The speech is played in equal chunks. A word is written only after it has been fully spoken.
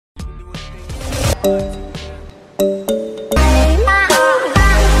What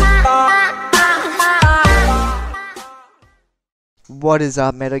is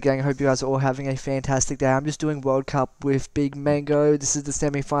up, MedoGang? Hope you guys are all having a fantastic day. I'm just doing World Cup with Big Mango. This is the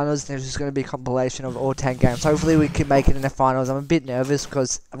semi-finals, and there's just going to be a compilation of all 10 games. Hopefully we can make it in the finals. I'm a bit nervous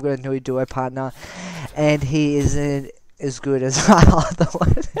because I've got a new duo partner, and he isn't as good as my other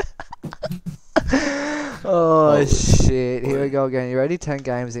one. Oh shit, here we go again. You ready? 10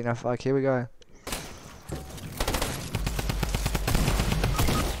 games in. Fuck, here we go.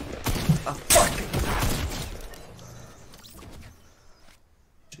 Oh fuck!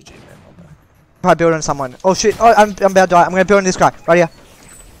 I build on someone. Oh shit! Oh, I'm about to die. I'm gonna build on this guy right here.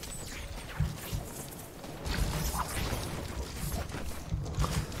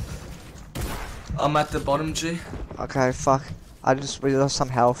 I'm at the bottom, G. Okay, fuck. We lost some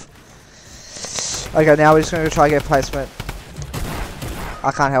health. Okay, now we're just gonna try to get placement.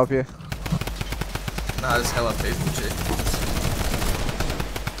 I can't help you. Nah, there's hella people, G.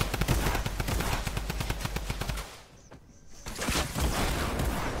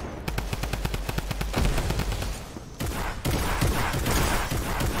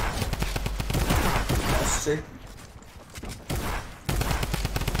 Nice, G.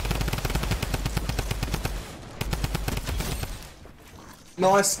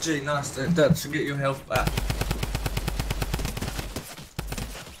 Nice, G, nice. That should get your health back.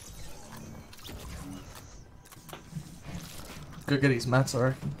 Go get his mats, I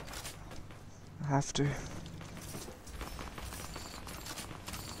reckon. I have to.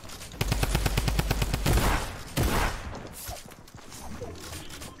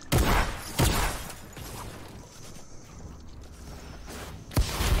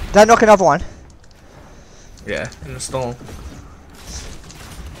 Did I knock another one? Yeah, in the storm.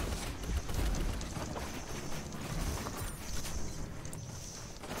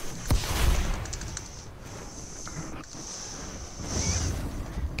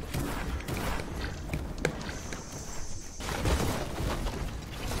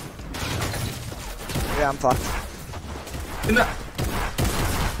 Yeah, I'm fucked.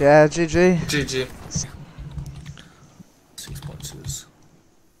 Yeah, GG. GG. 6.2s.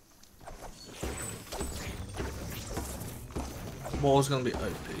 Wall's gonna be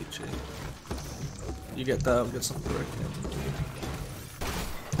OP, G. You get that, I'll get some brick.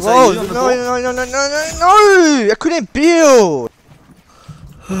 Whoa, no! I couldn't build!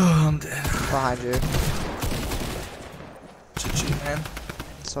 I'm dead. Behind you. GG, man.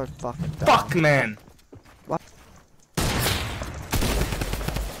 So fucking dumb. Fuck, man! What?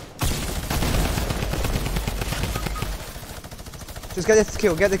 Just get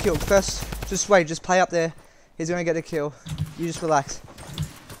the kill first. Just wait, just play up there. He's gonna get the kill. You just relax.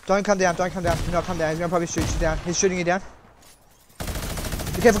 Don't come down, do not come down. He's gonna probably shoot you down. He's shooting you down.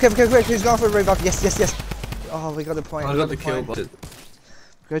 Be careful. He's going for a revive. Yes. Oh, we got the point. I got the kill, but...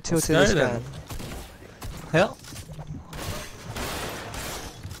 Go tilt to this guy. Hell?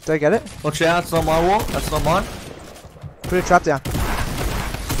 Do I get it? Watch out, it's not my wall. That's not mine. Put a trap down.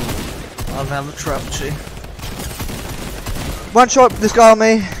 I don't have a trap, G. One shot, this guy on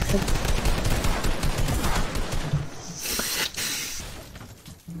me.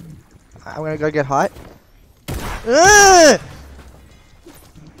 I'm gonna go get height.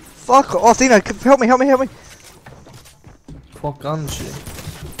 Fuck off, Dino, help me. Fuck gun, G.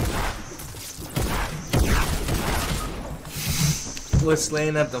 Let's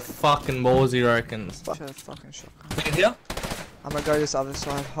land at the fucking balls, he reckons. Fucking shot. In here? I'm gonna go this other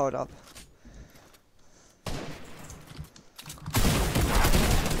side, hold up.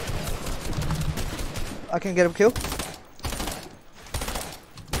 I can get him killed.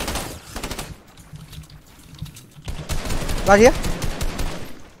 Right here.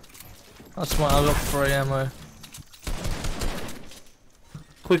 That's why I got free ammo.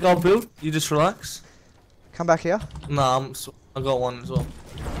 Quick, I'll build. You just relax. Come back here. Nah, I got one as well.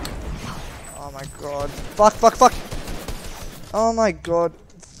 Oh my god. Fuck. Oh my god.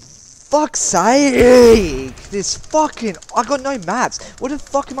 Fuck's sake. This fucking... I got no mats. What the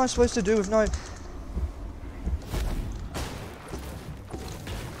fuck am I supposed to do with no...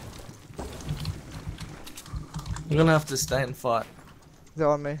 You're gonna have to stay and fight. They're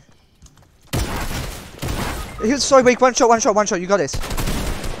on me. He was so weak. One shot. You got this.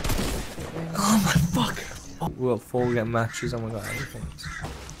 Oh my fuck. We got 4 game matches and we got 8 points.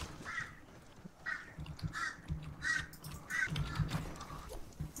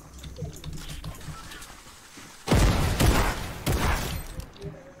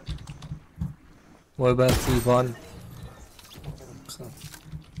 What about T1?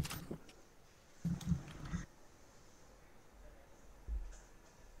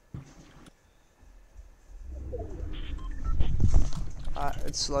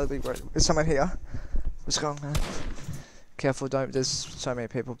 It's slowly. There's someone here. What's going on? Careful, don't. There's so many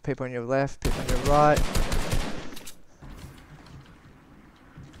people. People on your left, people on your right.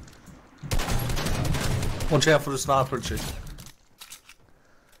 Watch out for the sniper, G.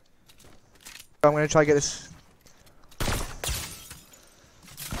 I'm gonna try to get this.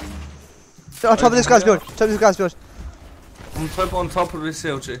 On top of this guy's build. Top of this guy's build. I'm on top of this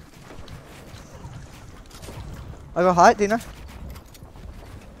hill, G. I got height, Dino.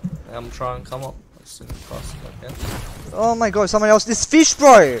 I'm trying to come up as soon as possible. Yeah. Oh my god, someone else. This fish,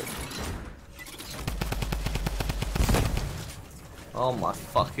 bro. Oh my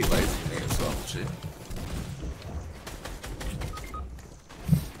fuck, he lazy me as well, G.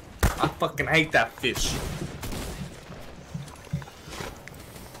 I fucking hate that fish.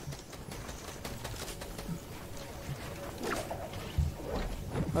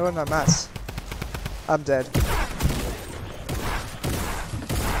 I got no mats. I'm dead.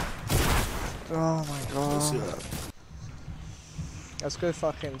 Oh my god. Let's go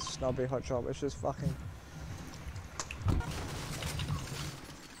fucking snobby hot job. It's just fucking.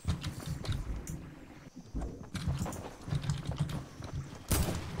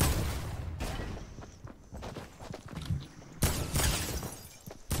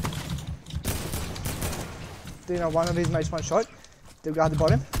 Do you know one of these makes one shot? The guy at the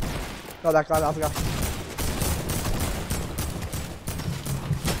bottom? Not that guy, the other guy.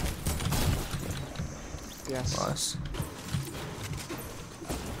 Yes. Nice.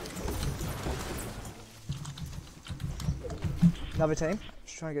 Another team.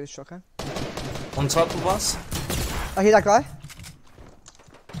 Just trying to get this shotgun. On top of us? I hear that guy.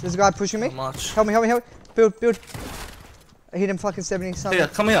 There's a guy pushing me. Not much. Help me, help me, help me. Build, build. I hit him fucking 70 something. Here,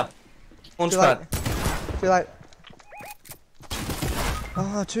 come here. Launch Too late. pad. Too late.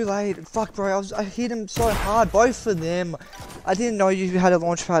 Oh, too late. Fuck, bro. I hit him so hard. Both of them. I didn't know you had a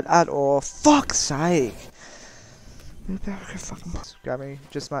launch pad at all. Fuck's sake. Fucking grab me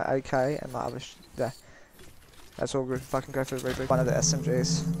just my AK and my other there. That's all good. Fucking go for the reboot. One of the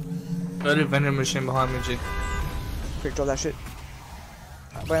SMGs. Dirty vending machine behind me, G. Quick drop that shit.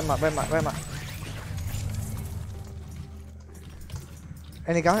 Where am I? Where am I? Where am I?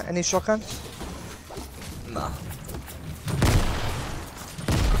 Any gun? Any shotgun? Nah.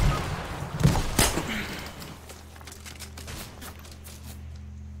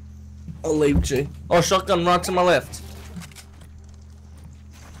 I'll leave, G. Oh, shotgun right to my left.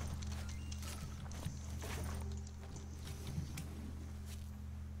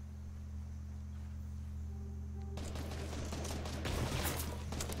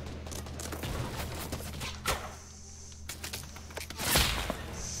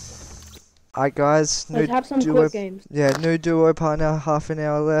 Alright guys, Let's have some duo, quick games. yeah, new duo partner, half an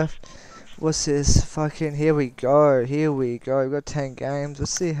hour left. What's this? Fucking, here we go, here we go. We've got 10 games,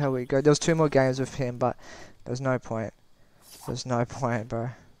 let's see how we go. There was 2 more games with him, but there's no point. There's no point, bro.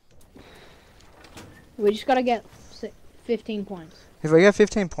 We just gotta get 15 points. If we get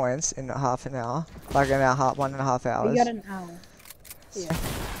 15 points in half an hour, like an hour, 1.5 hours. We got an hour. Yeah.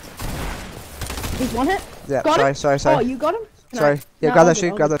 He's one hit? Yeah, got him? sorry. Oh, you got him? Sorry. No. Yeah, No, grab I'll that do-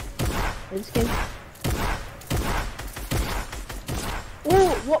 shit, I'll grab do. that. This kid.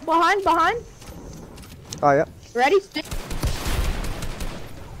 Oh, what? Behind? Oh, yeah. Ready? Stick.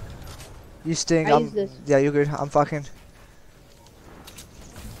 You sting, I use this. yeah, you're good. I'm fucking,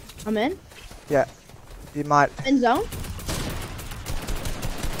 I'm in. you might. In zone.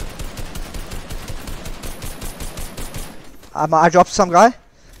 I dropped some guy.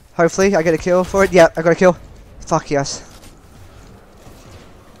 Hopefully, I get a kill for it. Yeah, I got a kill. Fuck yes.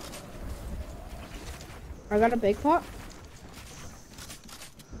 I got a big pot.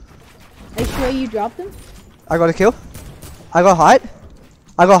 Are you sure you dropped him? I got a kill. I got height.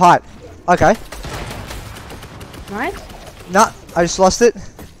 Okay. Nice. Nah, I just lost it.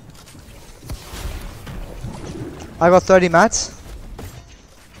 I got 30 mats.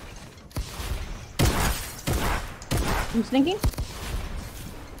 I'm sneaking.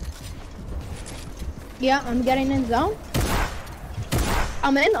 Yeah, I'm getting in zone.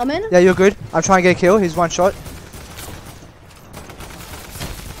 I'm in. Yeah, you're good. I'm trying to get a kill. He's one shot.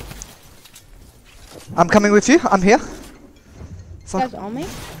 I'm coming with you. I'm here. Fuck. Guys on me.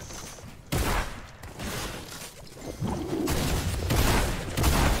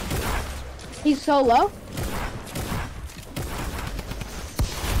 He's so low.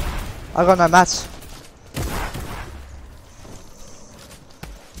 I got no mats.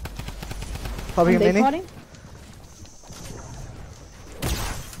 Popping a I'm big mini. potting.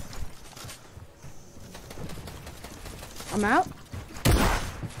 I'm out.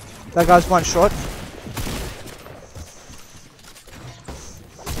 That guy's one shot.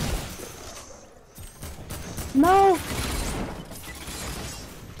 No.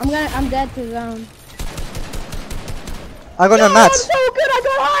 I'm dead to zone. I got no I'm mats. so good. I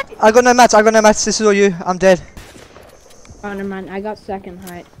got height. I got no mats. I got no mats. This is all you. I'm dead. Oh, never mind. I got second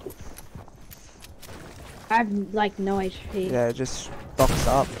height. I have like no HP. Yeah, just boxed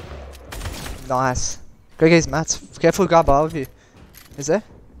up. Nice. Go get his mats. Careful, guy above you. Is there?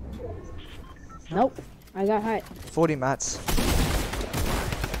 Nope. I got height. 40 mats.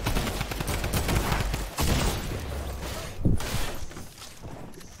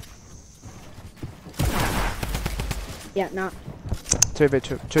 Yeah, not.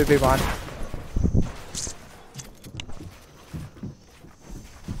 2v2, 2v1.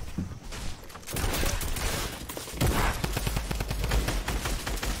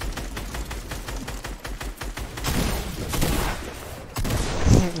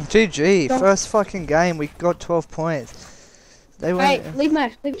 GG, first fucking game, we got 12 points. They went. Hey, leave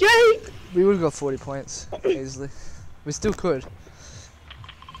match. Leave. Jay! We would have got 40 points easily. We still could.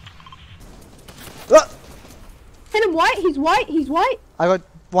 Ah! Hit him white. He's white. He's white. I got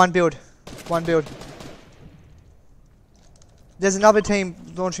one build. One build. There's another team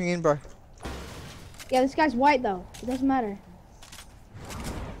launching in, bro. Yeah, this guy's white though. It doesn't matter.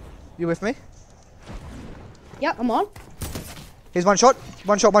 You with me? Yep, I'm on. Here's one shot.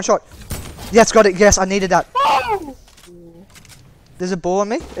 One shot, one shot. Yes, got it. Yes, I needed that. Oh! There's a ball on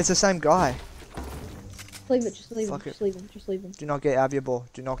me. It's the same guy. Leave it. Just leave him. Fuck it. Just leave him. Just leave him. Do not get out of your ball.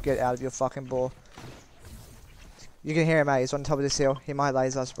 Do not get out of your fucking ball. You can hear him, mate. He's on top of this hill. He might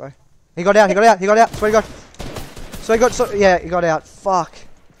laser us, bro. He got out. He got out. He got out. Swear to God. So he got. So, yeah, he got out. Fuck.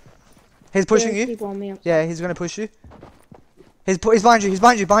 He's pushing you. People on me. Yeah, he's gonna push you. He's behind you. He's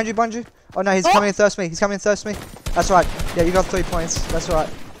behind you. Behind you. Behind you. Oh no, he's coming and thirst me. He's coming and thirst me. That's right. Yeah, you got 3 points. That's right.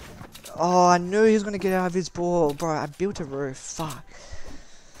 Oh, I knew he was gonna get out of his ball, bro. I built a roof. Fuck.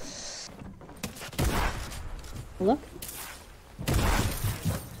 Look.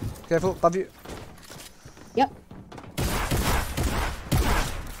 Careful, above you. Yep.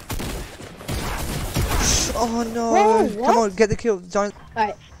 Oh no! Whoa, Come on, get the kill. Don't.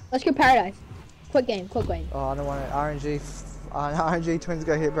 Alright, let's go paradise. Quick game, quick game. Oh, I don't want it. RNG. RNG twins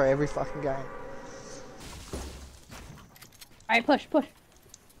go here, bro. Every fucking game. Alright, push, push.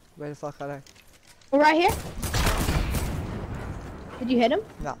 Where the fuck are they? We're right here. Did you hit him?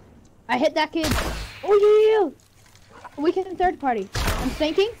 No. I hit that kid. Oh yeah! We can third party. I'm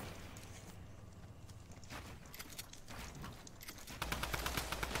sinking.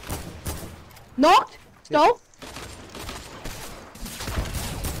 Knocked. Stole.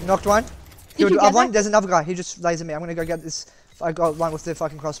 Knocked one. Did you Killed get one. that? There's another guy. He just lasered me. I'm gonna go get this. I got one with the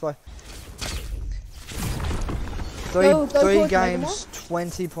fucking crossbow. Go Three towards games,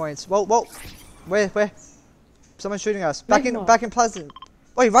 20 points. Whoa, whoa. Where? Someone's shooting us. Back in Pleasant.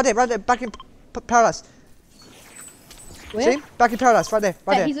 Wait, right there. Back in Paradise. Where? See? Back in Paradise. Right there.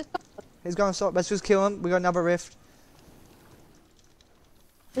 Right Yeah, there. He's going to stop. Let's just kill him. We got another rift.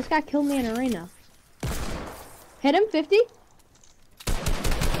 This guy killed me in arena. Hit him, 50.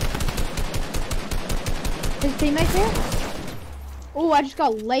 His teammates here. Oh, I just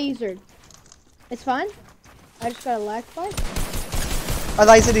got lasered. It's fine. I just got a lag spike. I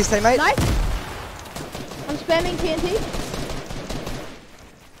lasered his teammate. Nice. I'm spamming TNT.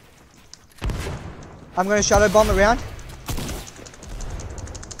 I'm going to shadow bomb around.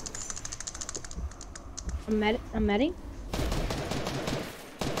 I'm medding.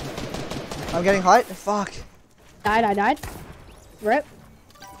 I'm getting height. Fuck. I died. Rip.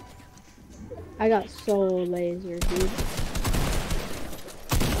 I got so laser, dude.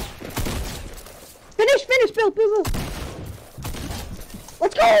 Finish, Bill.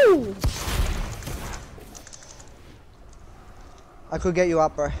 Let's go! I could get you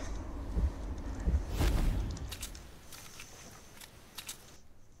up, bro.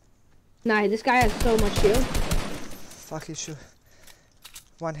 Nah, this guy has so much shield. Fuck, he should.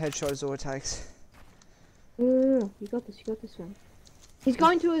 One headshot is all it takes. You got this one. He's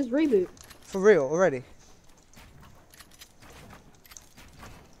going to his reboot. For real, already.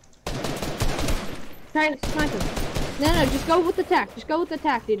 Try to snipe him. No, just go with the tack. Just go with the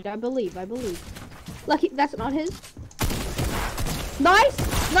tack, dude. I believe. Lucky, that's not his. Nice!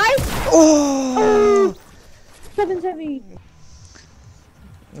 Oh! 770.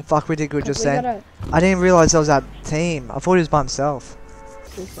 Fuck, we did good just We then. gotta- I didn't realize that was that team. I thought he was by himself.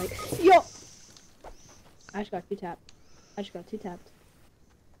 Yo! I just got two tapped.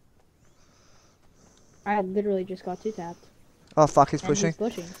 I literally just got two tapped. Oh fuck, he's And pushing. he's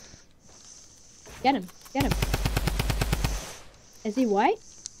pushing. Get him. Is he white?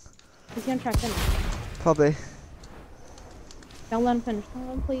 He's gonna try to finish. Probably. Don't let him finish.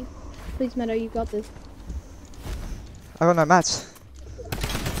 Please. Please, Meadow, you got this. I got no mats.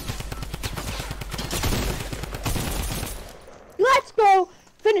 Let's go!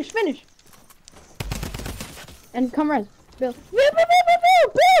 Finish, finish! And come res. Build.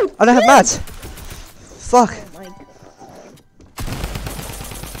 Build! I don't have mats. Fuck. Oh my god.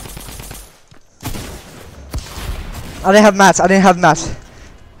 I didn't have mats. I didn't have mats.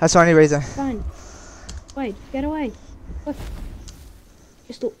 That's the only reason. Fine. Wait, get away. Look.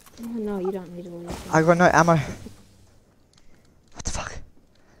 Just oh no, you don't need to leave. I got no ammo. What the fuck?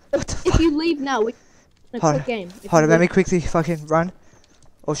 What the fuck? If you leave now, we can Hold quick game. Hold on, let me quickly fucking run.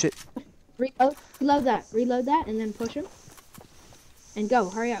 Oh shit. Reload that, and then push him. And go,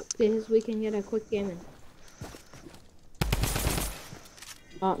 hurry up, because we can get a quick game in.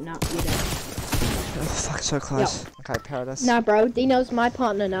 Oh, no, you don't. Oh, fuck, so close. Okay, Paradise. Nah, bro, Dino's my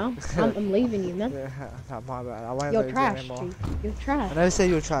partner now. I'm leaving you, man. Yeah, not my bad. I won't You're leave you trash, anymore. G. You're trash. I never said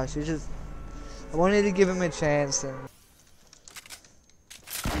you were trash. You just... I wanted to give him a chance and...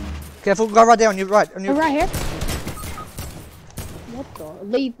 Careful, go right there on your right. On your... Oh, right here. What the?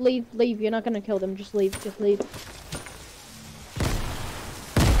 Leave. You're not gonna kill them. Just leave.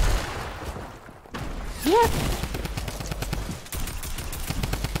 Yeah.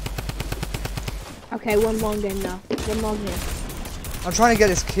 Okay, one long game now. One long game. I'm trying to get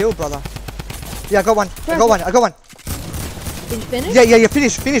this kill, brother. Yeah, I got one. I got one. Did you finish? Yeah,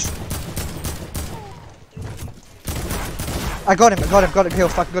 finish. I got him. Got a kill.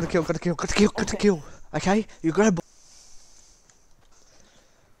 Fuck, got a kill. Okay, you got a...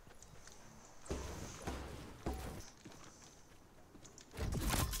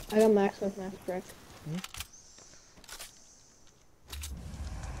 I got max with max brick.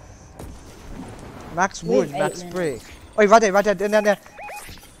 Max wood, max brick. Oh, right there, down there.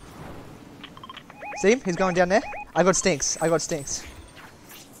 See him? He's going down there. I got stinks.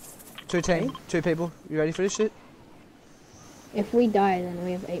 Two people. You ready for this shit? If we die, then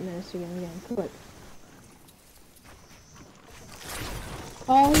we have 8 minutes to get in the game. Quick.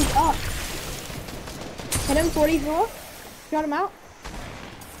 Oh, he's up. Hit him, 44. Shot him out.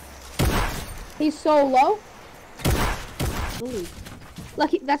 He's so low. Ooh.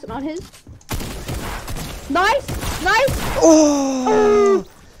 Lucky, that's not his. Nice! Oh!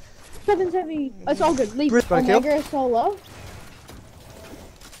 770. It's all good. Leave. Got a kill? Omega is so low.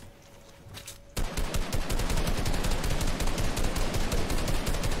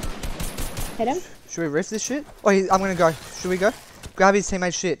 Hit him. Should we riff this shit? Oh, I'm gonna go. Should we go? Grab his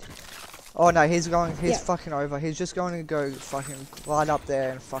teammate's shit. Oh no, he's fucking over. He's just going to go fucking glide up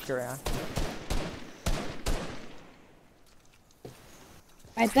there and fuck around.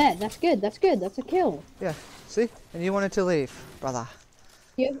 I bet. That's good. That's a kill. Yeah, see? And you wanted to leave, brother.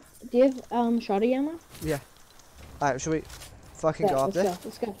 Do you have shotty ammo? Yeah. Alright, should we fucking go up there?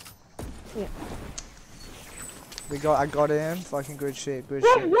 Let's go. Yeah. I got him. Fucking good shit. What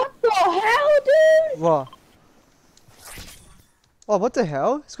the hell, dude? What? Oh, what the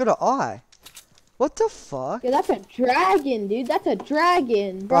hell? It's got an eye. What the fuck? Yeah, that's a dragon, dude. That's a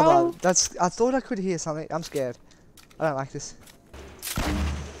dragon, bro. Brother, I thought I could hear something. I'm scared. I don't like this.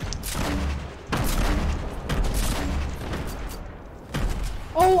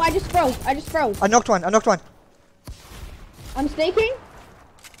 Oh, I just froze. I knocked one. I'm snaking.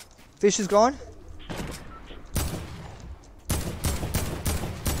 Fish is gone.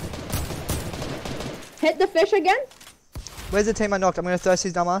 Hit the fish again. Where's the team I knocked? I'm gonna thirst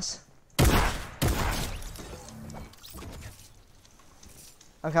his dumbass.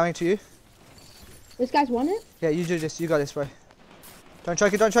 I'm coming to you. This guy's won it. Yeah, you do this. You got this, bro. Don't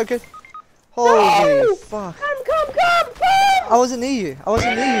choke it. Holy No! fuck. Come! I wasn't near you. I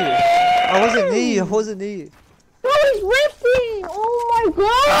wasn't near you. Bro, he's riffing! Oh my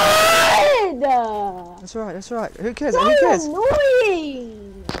god! That's alright. Who cares? So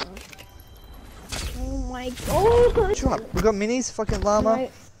annoying! Oh my god! Shut up. We got minis, fucking llama.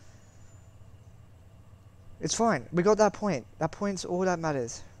 Right. It's fine. We got that point. That point's all that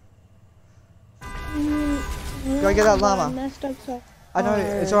matters. Go get that llama. I messed up so I know, hard.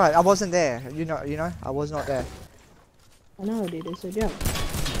 it's alright. I wasn't there. You know, I was not there. I know, dude. It's a joke.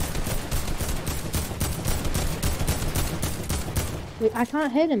 Wait, I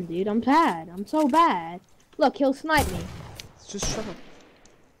can't hit him, dude. I'm bad. I'm so bad. Look, he'll snipe me. Just shut up.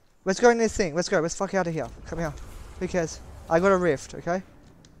 Let's go in this thing. Let's go. Let's fuck out of here. Come here. Who cares? I got a rift, okay?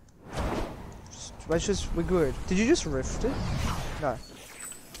 We're good. Did you just rift it? No.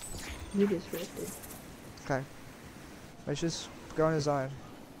 You just rifted. Okay. Let's just go in the zone.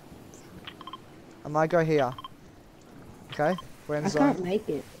 I might go here. Okay? We're in the I zone. can't make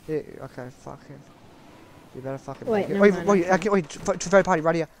it. Yeah, okay, fucking. You better fucking Wait, make it. no, Wait, no, wait, no. okay, wait, third party,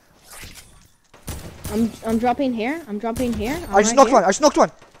 right here. I'm dropping here. I'm dropping here. I just knocked one. I just knocked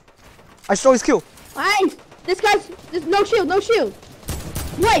one. I stole his kill. Nice. This guy's no shield. No shield.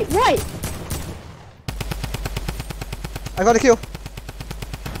 Wait. I got a kill.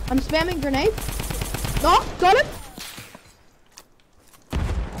 I'm spamming grenades. No, got him.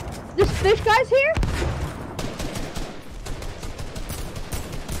 This fish guy's here.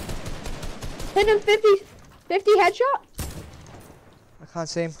 Hit him 50 headshot. I can't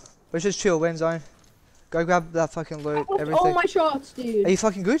see him. Let's just chill. We're in zone. Go grab that fucking loot. Everything. All my shots, dude. Are you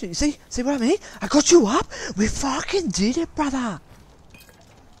fucking good? You see what I mean? I got you up. We fucking did it, brother.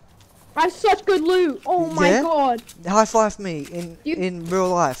 I have such good loot. Oh my god. High five me in real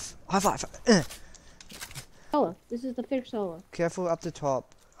life. High five. Solo. This is the fish solo. Careful up the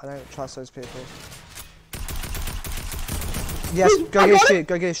top. I don't trust those people. Yes, go get shit.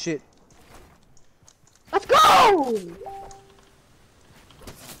 Go get shit. Let's go!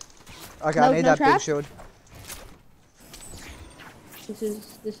 Okay, I need that big shield.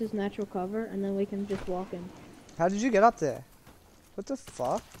 This is natural cover, and then we can just walk in. How did you get up there? What the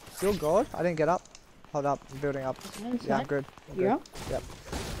fuck? Still gold? I didn't get up. Hold up, I'm building up. Yeah, I'm good. You're up? Yep.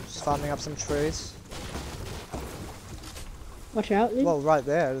 Just farming up some trees. Watch out, dude. Well, right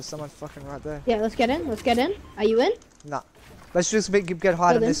there. There's someone fucking right there. Yeah, let's get in. Let's get in. Are you in? Nah. Let's just get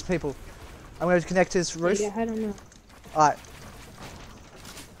higher than these people. I'm going to connect to this roof. Yeah, I don't know. Alright.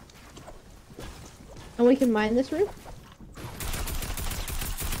 And we can mine this roof?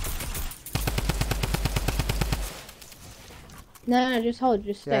 No, just hold.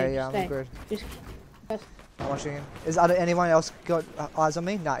 Just stay. Yeah, just stay. I'm good. Just. I'm watching him. Is anyone else got eyes on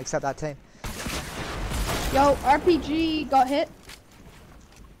me? Nah, except that team. Yo, RPG got hit.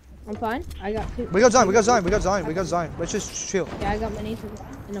 I'm fine. I got two. We got zone. Let's just chill. Yeah, I got minis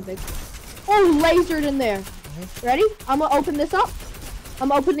in a big. Oh, lasered in there. Ready? I'm gonna open this up.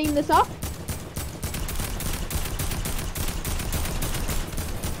 I'm opening this up.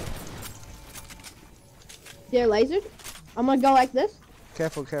 They're lasered. I'm gonna go like this.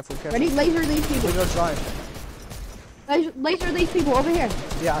 Careful. Ready? Laser these people. We got zone. Laser these people over here.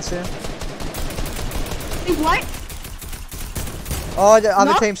 Yeah, I see him. He's white. Oh, the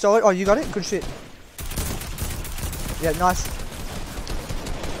other team stole it. Oh, you got it? Good shit. Yeah, nice.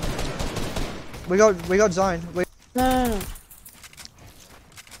 We got zone. No.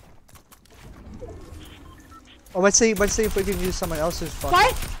 Oh, let's see if we can use someone else's fun.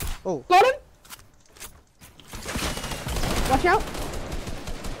 Fight. Oh. Got him. Watch out.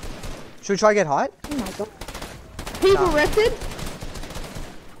 Should we try to get height? Oh my god. He's arrested.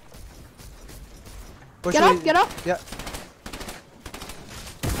 Get up. Yeah.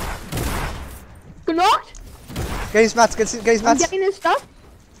 Good knocked. Get his mats. I'm getting his stuff.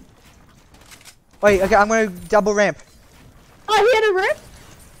 Wait, okay, I'm gonna double ramp. Oh, he had a rift.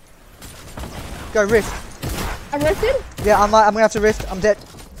 Go rift. Arrested? Yeah, I'm gonna have to rift. I'm dead.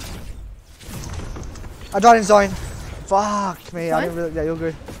 I died in zone. Fuck me. I didn't really. Yeah, you're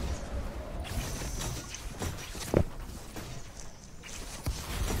good.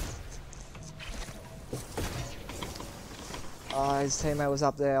 Oh, his teammate was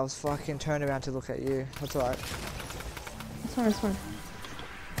up there. I was fucking turned around to look at you. That's alright. It's fine.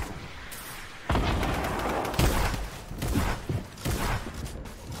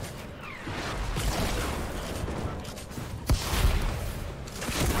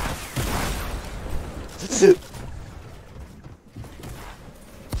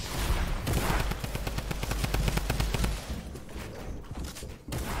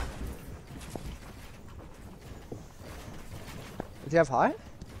 Do you have height?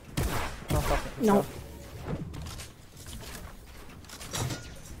 Oh, fuck it. No.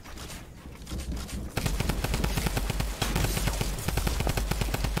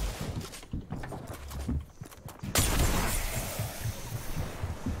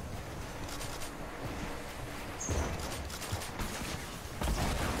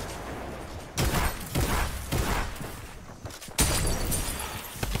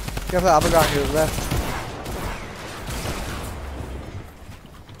 You have the upper ground here left.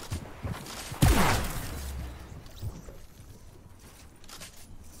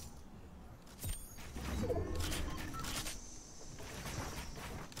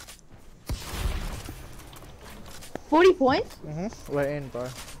 Points? We're in, bro.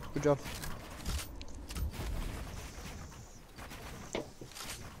 Good job.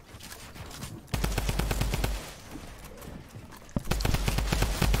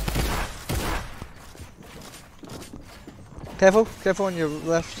 Careful on your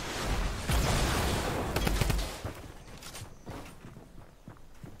left.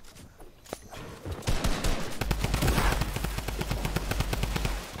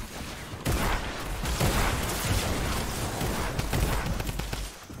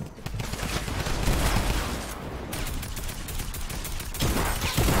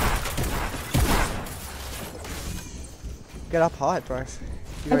 Get up high, bro. You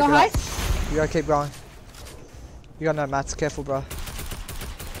I go gotta high? get up. You gotta keep going. You got no mats, careful, bro.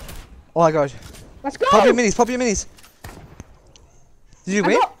 Oh my god. Let's go! Pop your minis, pop your minis. Did you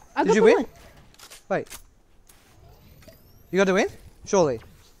win? Did you win? Wait. You got to win? Surely.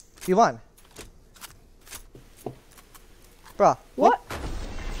 You won. Bruh. What?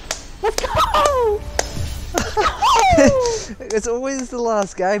 Let's go! It's always the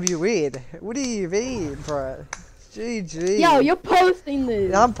last game you win. What do you mean, bro? GG. Yo, you're posting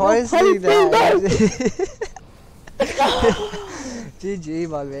this. I'm posting that. Let's go! GG,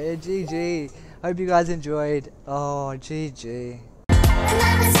 my man. GG. Hope you guys enjoyed. Oh, GG.